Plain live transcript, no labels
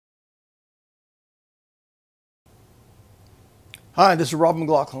Hi, this is Rob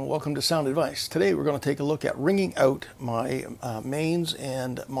McLaughlin. Welcome to Sound Advice. Today we're going to take a look at ringing out my mains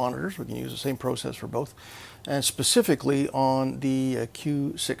and monitors. We can use the same process for both, and specifically on the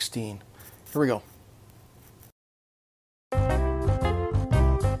QU16. Here we go.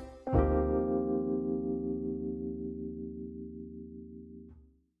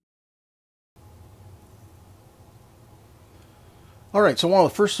 All right, so one of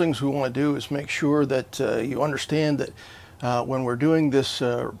the first things we want to do is make sure that you understand that when we're doing this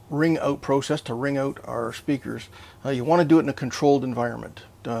ring out process to ring out our speakers, you want to do it in a controlled environment.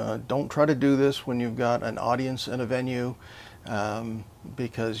 Don't try to do this when you've got an audience in a venue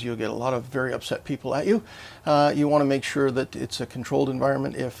because you'll get a lot of very upset people at you. You want to make sure that it's a controlled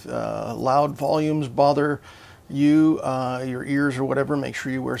environment. If loud volumes bother you, your ears or whatever, make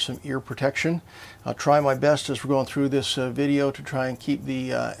sure you wear some ear protection. I'll try my best as we're going through this video to try and keep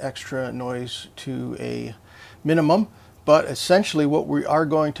the extra noise to a minimum. But essentially what we are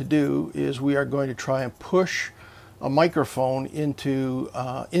going to do is we are going to try and push a microphone into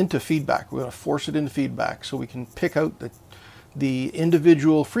feedback. We're going to force it into feedback so we can pick out the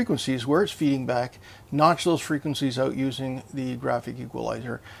individual frequencies where it's feeding back, notch those frequencies out using the graphic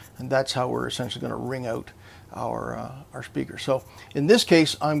equalizer, and that's how we're essentially going to ring out our speaker. So in this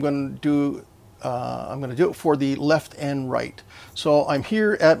case, I'm going to do it for the left and right. So I'm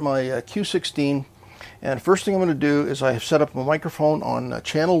here at my Q16, and first thing I'm going to do is I have set up a microphone on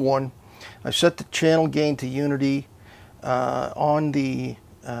channel 1. I've set the channel gain to unity. On the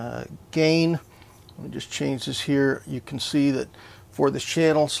gain, let me just change this here. You can see that for this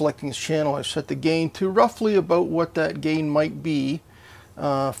channel, selecting this channel, I've set the gain to roughly about what that gain might be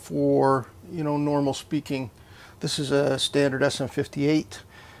for, you know, normal speaking. This is a standard SM58.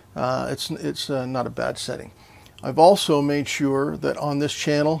 It's not a bad setting. I've also made sure that on this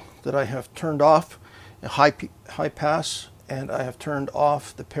channel that I have turned off a high pass, and I have turned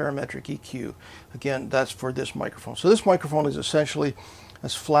off the parametric EQ. Again, that's for this microphone. So this microphone is essentially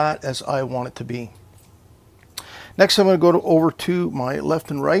as flat as I want it to be. Next, I'm going to go over to my left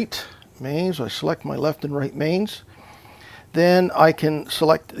and right mains. I select my left and right mains. Then I can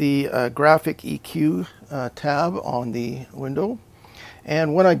select the graphic EQ tab on the window.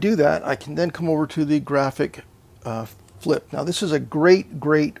 And when I do that, I can then come over to the graphic flip. Now this is a great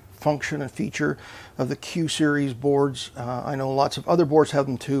function and feature of the Q series boards. I know lots of other boards have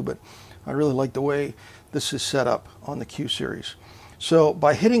them too, but I really like the way this is set up on the Q series. So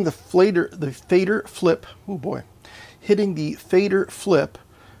by hitting the fader flip, oh boy, hitting the fader flip,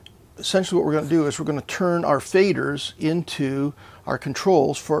 essentially what we're going to do is we're going to turn our faders into our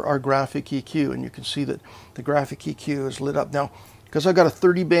controls for our graphic EQ, and you can see that the graphic EQ is lit up. Now, because I've got a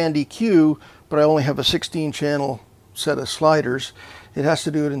 30 band EQ, but I only have a 16 channel set of sliders, it has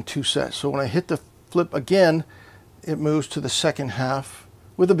to do it in 2 sets. So when I hit the flip again, it moves to the second half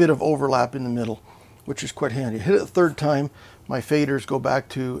with a bit of overlap in the middle, which is quite handy. Hit it the 3rd time, my faders go back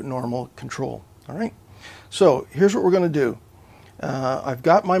to normal control. All right, so here's what we're going to do. I've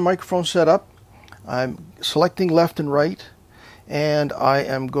got my microphone set up. I'm selecting left and right, and I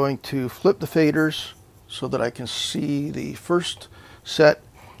am going to flip the faders so that I can see the first set.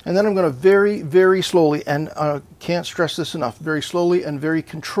 And then I'm going to very slowly, and I can't stress this enough, very slowly and very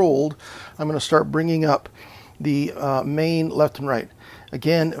controlled, I'm going to start bringing up the main left and right.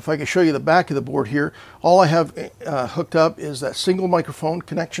 Again, if I can show you the back of the board here, all I have hooked up is that single microphone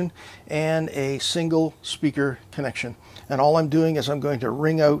connection and a single speaker connection. And all I'm doing is I'm going to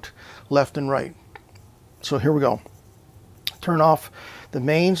ring out left and right. So here we go. Turn off the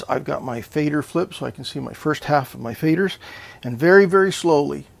mains. I've got my fader flip so I can see my first half of my faders, and very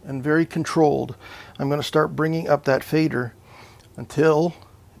slowly and very controlled I'm going to start bringing up that fader until,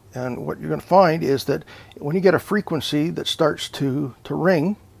 and what you're going to find is that when you get a frequency that starts to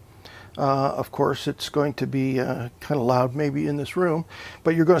ring, of course it's going to be kind of loud maybe in this room,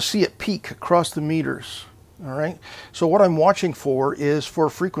 but you're going to see it peak across the meters. All right, so what I'm watching for is for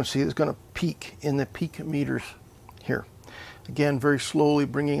a frequency that's going to peak in the peak meters here. Again, very slowly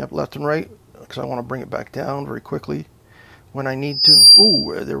bringing up left and right because I want to bring it back down very quickly when I need to.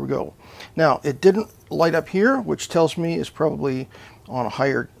 Ooh, there we go. Now, it didn't light up here, which tells me it's probably on a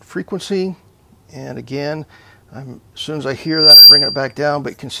higher frequency. And again, as soon as I hear that, I'm bringing it back down, but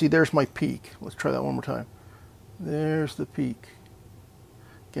you can see there's my peak. Let's try that one more time. There's the peak.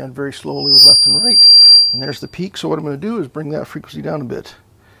 Again, very slowly with left and right. And there's the peak. So what I'm going to do is bring that frequency down a bit.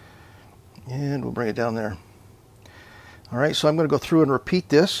 And we'll bring it down there. All right, so I'm going to go through and repeat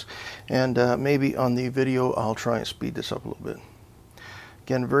this, and maybe on the video I'll try and speed this up a little bit.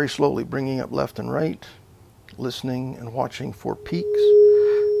 Again, very slowly bringing up left and right, listening and watching for peaks.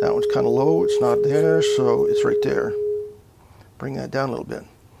 That one's kind of low, it's not there, so it's right there. bring that down a little bit.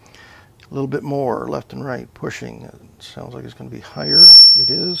 A little bit more, left and right, pushing. It sounds like it's going to be higher.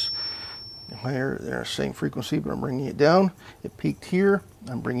 It is. Higher, there, same frequency, but I'm bringing it down. It peaked here.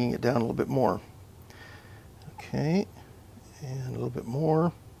 I'm bringing it down a little bit more. Okay, and a little bit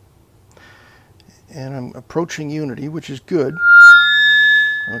more. And I'm approaching unity, which is good.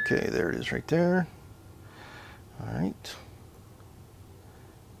 Okay, there it is right there. All right.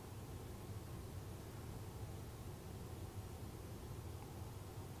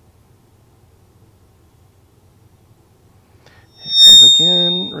 Here it comes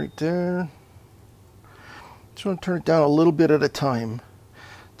again, right there. Just want to turn it down a little bit at a time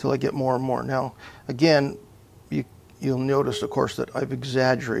until I get more and more. Now, again, you'll notice, of course, that I've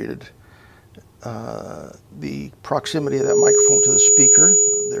exaggerated the proximity of that microphone to the speaker.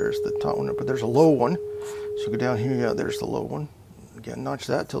 There's the top one, but there's a low one. So go down here, yeah, there's the low one. Again, notch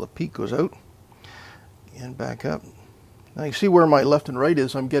that till the peak goes out. And back up. Now you see where my left and right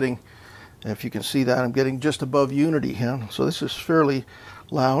is. I'm getting, if you can see that, I'm getting just above unity here. So this is fairly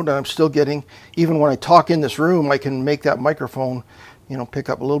loud. I'm still getting, even when I talk in this room, I can make that microphone, you know, pick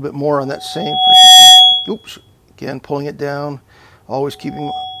up a little bit more on that same frequency. Oops. Again, pulling it down. Always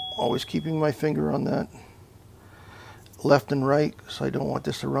keeping my finger on that left and right, so I don't want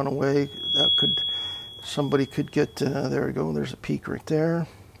this to run away. Somebody could get, there we go, there's a peak right there.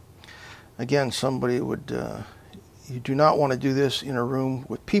 Again, somebody would, you do not want to do this in a room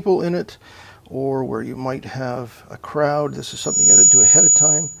with people in it, or where you might have a crowd. This is something you got to do ahead of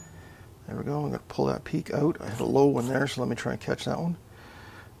time. There we go, I'm going to pull that peak out. I had a low one there, so let me try and catch that one.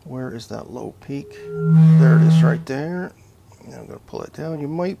 Where is that low peak? There it is right there. Now I'm going to pull it down. You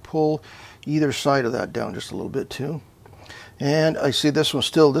might pull either side of that down just a little bit too. And I see this one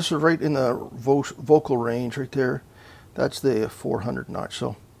still, this is right in the vocal range right there. That's the 400 notch.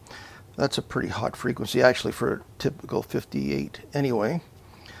 So that's a pretty hot frequency actually for a typical 58 anyway.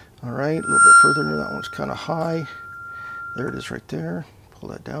 All right, a little bit further, that one's kind of high. There it is right there. Pull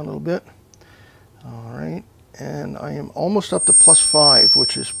that down a little bit. All right, and I am almost up to +5,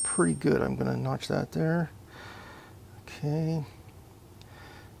 which is pretty good. I'm going to notch that there. Okay,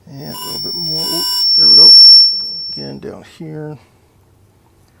 and a little bit more. Ooh, there we go. Again, down here.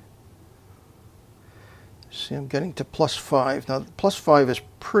 See, I'm getting to +5. Now, +5 is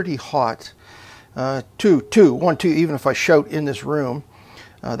pretty hot. 1, 2. Even if I shout in this room,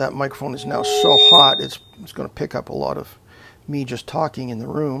 that microphone is now so hot, it's going to pick up a lot of me just talking in the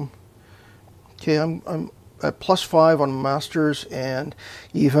room. Okay, I'm at +5 on masters, and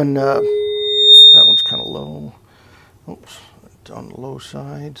even that one's kind of low. Oops, on the low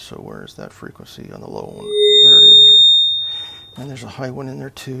side. So where's that frequency on the low one? There it is. And there's a high one in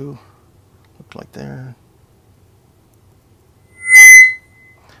there too. Looked like there.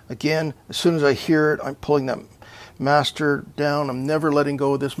 Again, as soon as I hear it, I'm pulling that master down. I'm never letting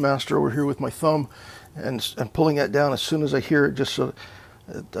go of this master over here with my thumb, and pulling that down as soon as I hear it, just so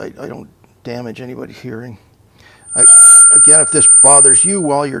I don't damage anybody's hearing. Again, if this bothers you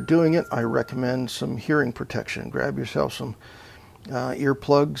while you're doing it, I recommend some hearing protection. Grab yourself some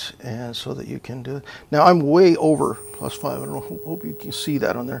earplugs, and so that you can do it. Now I'm way over +5. I don't know, hope you can see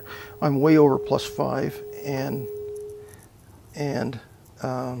that on there. I'm way over +5, and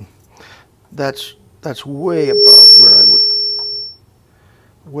that's way above where I would.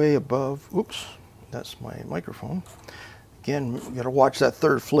 Way above. Oops, that's my microphone. Again, you got to watch that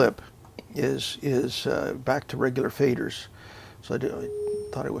third flip. Is back to regular faders. So I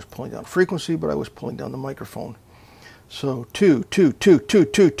thought I was pulling down frequency, but I was pulling down the microphone. So 2, 2, 2, 2,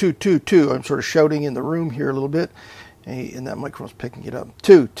 2, 2, 2, 2. I'm sort of shouting in the room here a little bit, and that microphone's picking it up.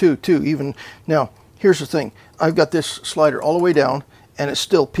 2, 2, 2. Even now, here's the thing. I've got this slider all the way down, and it's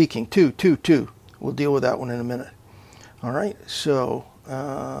still peaking. 2, 2, 2. We'll deal with that one in a minute. All right. So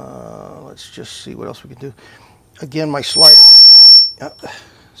let's just see what else we can do. Again, my slider.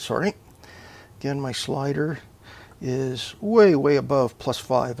 Sorry. Again, my slider is way above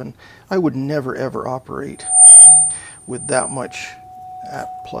 +5, and I would never ever operate with that much at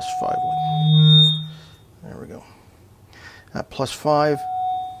 +5. There we go. At +5.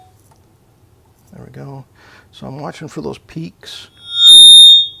 There we go. So I'm watching for those peaks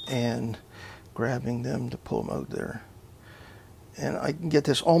and grabbing them to pull them out there. And I can get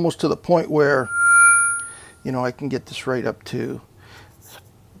this almost to the point where, you know, I can get this right up to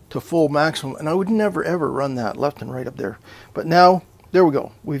full maximum, and I would never ever run that left and right up there. But now, there we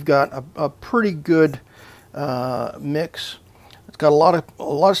go. We've got a pretty good mix. It's got a lot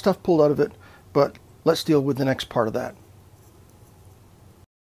of stuff pulled out of it, but let's deal with the next part of that.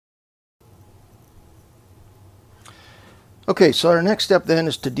 Okay, so our next step then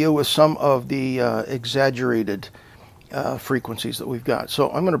is to deal with some of the exaggerated frequencies that we've got. So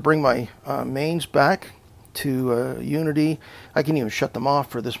I'm going to bring my mains back to unity. I can even shut them off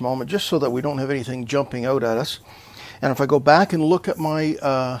for this moment, just so that we don't have anything jumping out at us. And if I go back and look at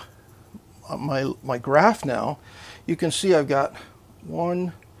my my graph now, you can see I've got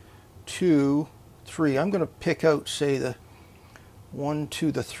 1, 2, 3. I'm going to pick out, say, the 1,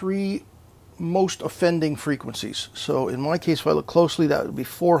 2, the 3 most offending frequencies. So in my case, if I look closely, that would be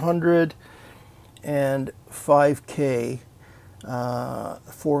 400 and 5K,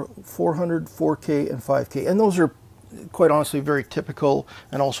 400, 4K, and 5K. And those are, quite honestly, very typical,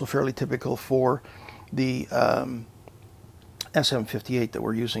 and also fairly typical for the SM58 that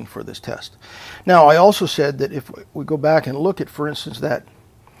we're using for this test. Now, I also said that if we go back and look at, for instance, that,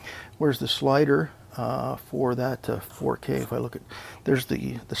 where's the slider for that 4K? If I look at, there's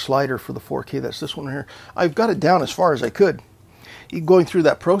the slider for the 4K, that's this one here. I've got it down as far as I could. Going through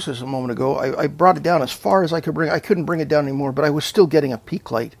that process a moment ago, I brought it down as far as I could bring. I couldn't bring it down anymore, but I was still getting a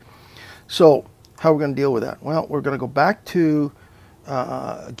peak light. So how are we going to deal with that? Well, we're going to go back to,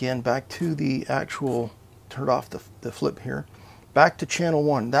 again, back to the actual, turn off the flip here, back to channel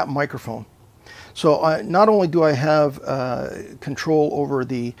 1, that microphone. So not only do I have control over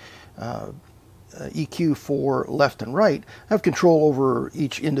the EQ for left and right, I have control over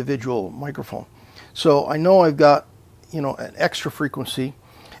each individual microphone. So I know I've got, you know, an extra frequency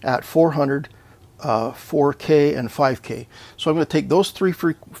at 400, 4K, and 5K. So I'm going to take those 3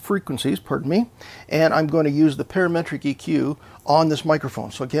 frequencies, pardon me, and I'm going to use the parametric EQ on this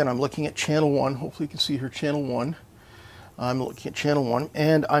microphone. So again, I'm looking at channel 1. Hopefully you can see here channel 1. I'm looking at channel 1,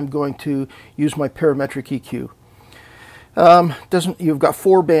 and I'm going to use my parametric EQ. You've got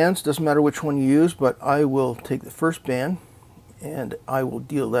 4 bands, doesn't matter which one you use, but I will take the first band and I will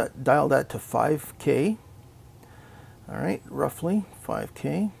dial that to 5K. All right, roughly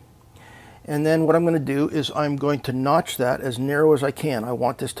 5K. And then what I'm going to do is I'm going to notch that as narrow as I can. I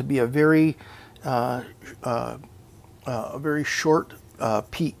want this to be a very short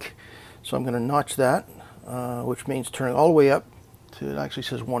peak. So I'm going to notch that, which means turning all the way up to, it actually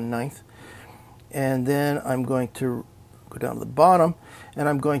says 1/9. And then I'm going to go down to the bottom, and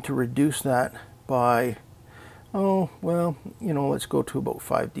I'm going to reduce that by, oh, well, you know, let's go to about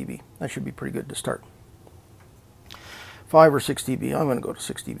 5 dB. That should be pretty good to start. 5 or 6 dB. I'm going to go to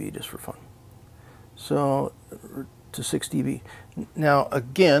 6 dB just for fun. So to 6 dB. Now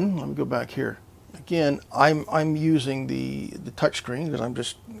again, let me go back here. Again, I'm using the touch screen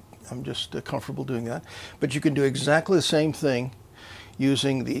because I'm just comfortable doing that. But you can do exactly the same thing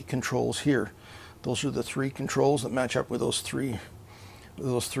using the controls here. Those are the 3 controls that match up with those three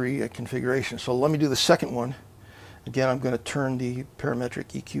configurations. So let me do the second one. Again, I'm going to turn the parametric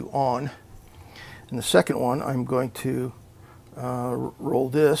EQ on. And the second one, I'm going to roll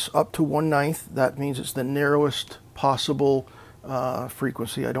this up to 1/9. That means it's the narrowest possible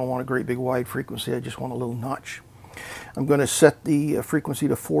frequency. I don't want a great big wide frequency. I just want a little notch. I'm going to set the frequency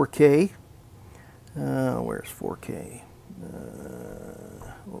to 4K. Where's 4K?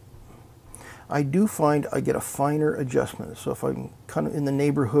 I do find I get a finer adjustment. So if I'm kind of in the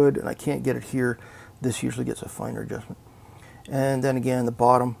neighborhood and I can't get it here, this usually gets a finer adjustment. And then again, the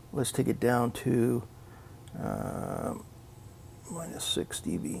bottom, let's take it down to minus 6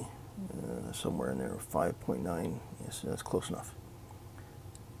 dB, somewhere in there, 5.9. Yes, that's close enough.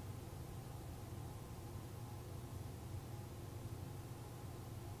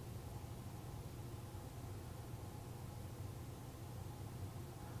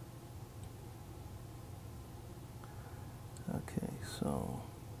 Okay, so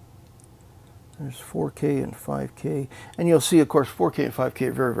there's 4K and 5K, and you'll see, of course, 4K and 5K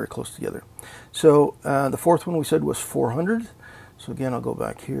are very, very close together. So the fourth one we said was 400. So again, I'll go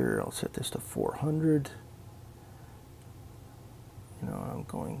back here. I'll set this to 400. You know, I'm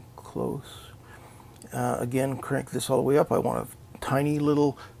going close. Again, crank this all the way up. I want a tiny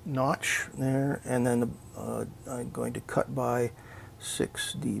little notch there, and then I'm going to cut by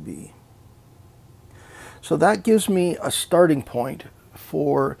 6 dB. So that gives me a starting point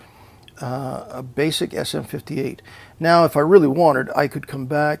for a basic SM58. Now, if I really wanted, I could come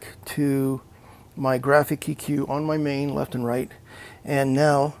back to my graphic EQ on my main, left and right, and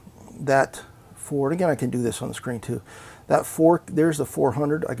now that forward, again, I can do this on the screen too. That there's the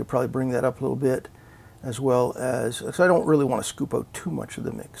 400. I could probably bring that up a little bit, as well as, because I don't really want to scoop out too much of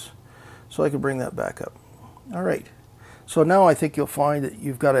the mix. So I can bring that back up. All right. So now I think you'll find that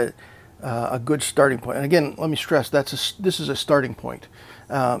you've got a good starting point. And again, let me stress, this is a starting point.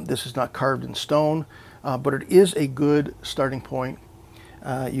 This is not carved in stone, but it is a good starting point.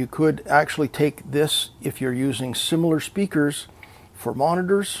 You could actually take this, if you're using similar speakers for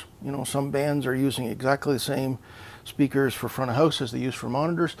monitors. You know, some bands are using exactly the same speakers for front of house as they use for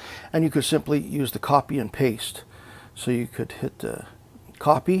monitors, and you could simply use the copy and paste. So you could hit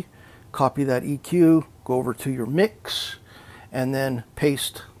copy that EQ, go over to your mix, and then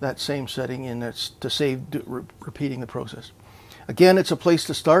paste that same setting in to save repeating the process. Again, it's a place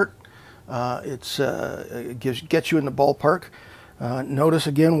to start. It gets you in the ballpark. Notice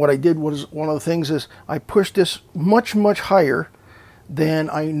again what I did was, one of the things is I pushed this much higher than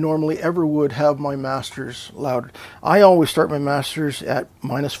I normally ever would have my masters louder. I always start my masters at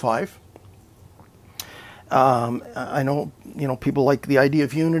 -5. I know, you know, people like the idea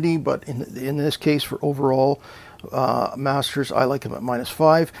of unity, but in this case, for overall masters, I like them at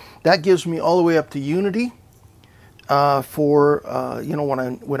 -5. That gives me all the way up to unity for you know,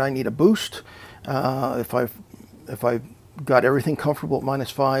 when I need a boost. If I've got everything comfortable at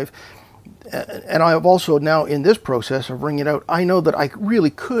 -5. And I have also now, in this process of ringing it out, I know that I really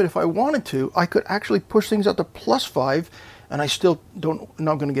could, if I wanted to, I could actually push things up to +5, and I still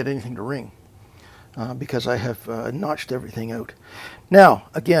not going to get anything to ring because I have notched everything out. Now,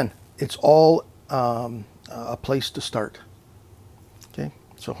 again, it's all a place to start. Okay,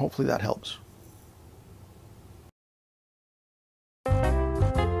 so hopefully that helps.